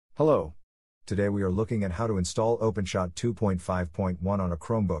Hello. Today we are looking at how to install OpenShot 2.5.1 on a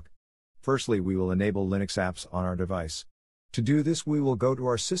Chromebook. Firstly, we will enable Linux apps on our device. To do this, we will go to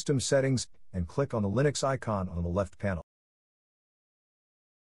our system settings and click on the Linux icon on the left panel.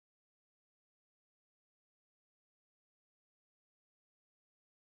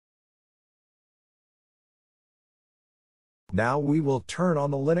 Now we will turn on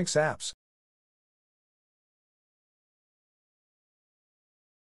the Linux apps.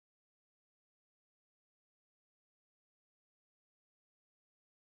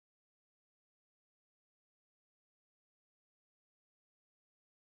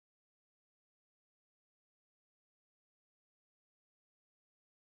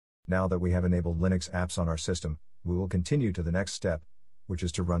 Now that we have enabled Linux apps on our system, we will continue to the next step, which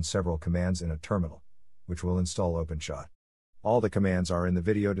is to run several commands in a terminal, which will install OpenShot. All the commands are in the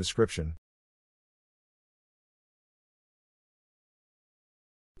video description.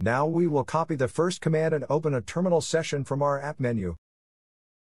 Now we will copy the first command and open a terminal session from our app menu.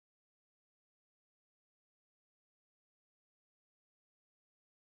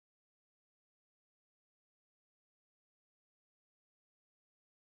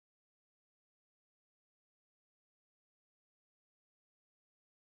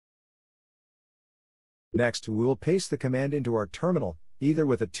 Next, we will paste the command into our terminal, either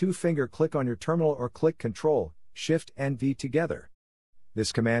with a two-finger click on your terminal or click Ctrl, Shift and V together.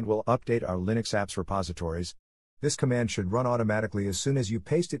 This command will update our Linux apps repositories. This command should run automatically as soon as you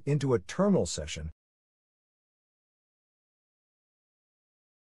paste it into a terminal session.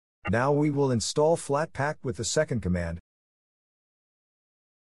 Now we will install Flathub with the second command.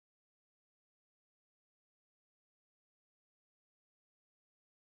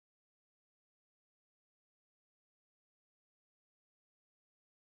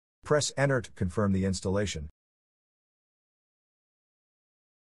 Press Enter to confirm the installation.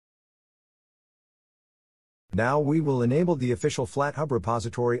 Now we will enable the official Flathub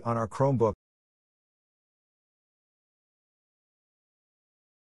repository on our Chromebook.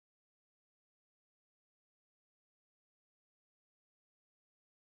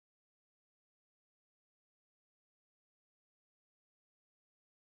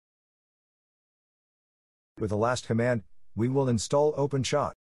 With the last command, we will install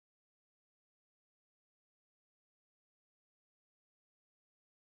OpenShot.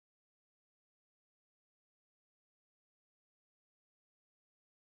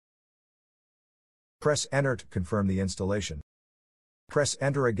 Press Enter to confirm the installation. Press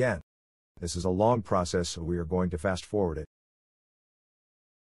Enter again. This is a long process, so we are going to fast forward it.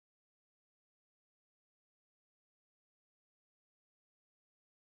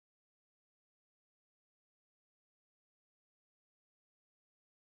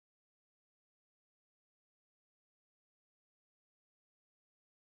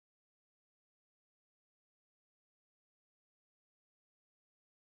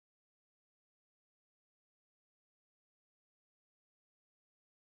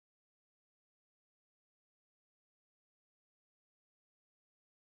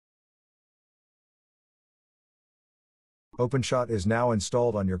 OpenShot is now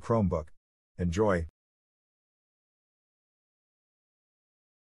installed on your Chromebook. Enjoy!